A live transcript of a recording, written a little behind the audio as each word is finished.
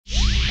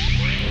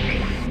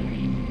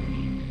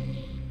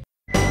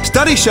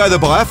Studies show the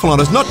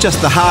biathlon is not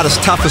just the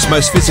hardest, toughest,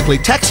 most physically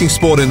taxing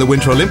sport in the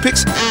Winter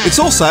Olympics, it's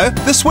also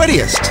the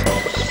sweatiest.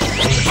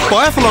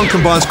 Biathlon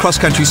combines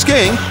cross-country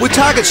skiing with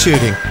target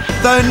shooting,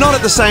 though not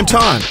at the same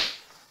time.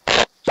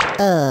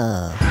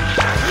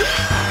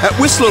 At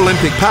Whistler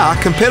Olympic Park,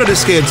 competitors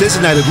ski a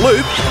designated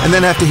loop and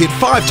then have to hit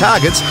 5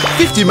 targets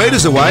 50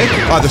 metres away,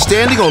 either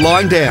standing or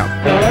lying down.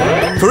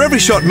 For every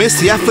shot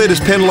missed, the athlete is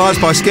penalised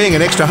by skiing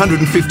an extra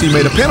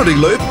 150-metre penalty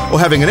loop or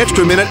having an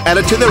extra minute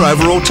added to their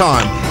overall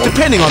time,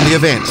 depending on the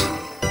event.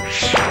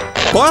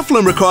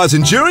 Biathlon requires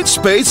endurance,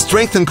 speed,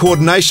 strength and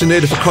coordination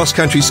needed for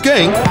cross-country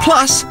skiing,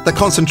 plus the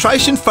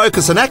concentration,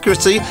 focus and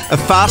accuracy of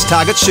fast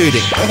target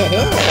shooting.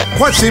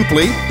 Quite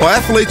simply,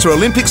 biathletes are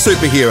Olympic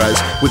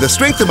superheroes with the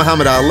strength of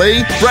Muhammad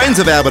Ali, brains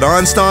of Albert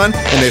Einstein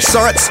and their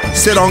sights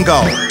set on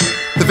goal.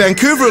 The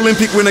Vancouver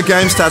Olympic Winter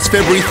Games starts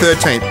February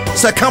 13th,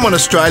 so come on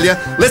Australia,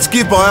 let's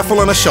give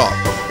biathlon a shot.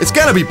 It's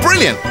going to be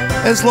brilliant,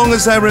 as long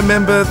as they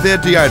remember their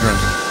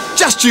deodorant.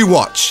 Just you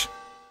watch.